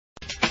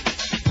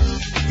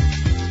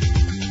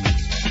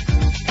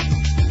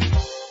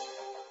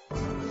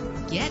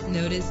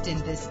noticed in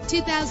this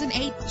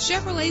 2008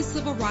 Chevrolet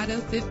Silverado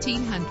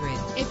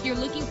 1500. If you're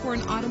looking for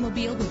an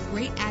automobile with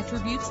great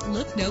attributes,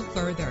 look no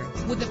further.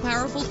 With a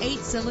powerful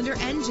 8-cylinder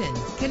engine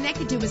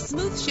connected to a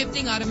smooth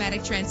shifting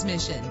automatic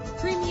transmission,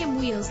 premium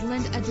wheels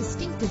lend a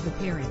distinctive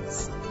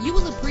appearance. You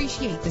will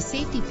appreciate the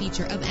safety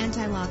feature of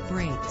anti-lock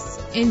brakes.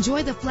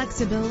 Enjoy the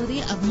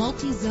flexibility of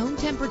multi-zone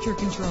temperature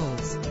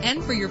controls.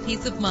 And for your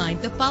peace of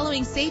mind, the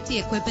following safety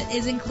equipment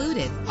is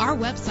included. Our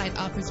website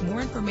offers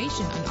more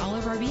information on all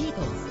of our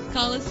vehicles.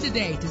 Call us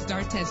today to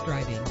start test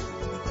driving.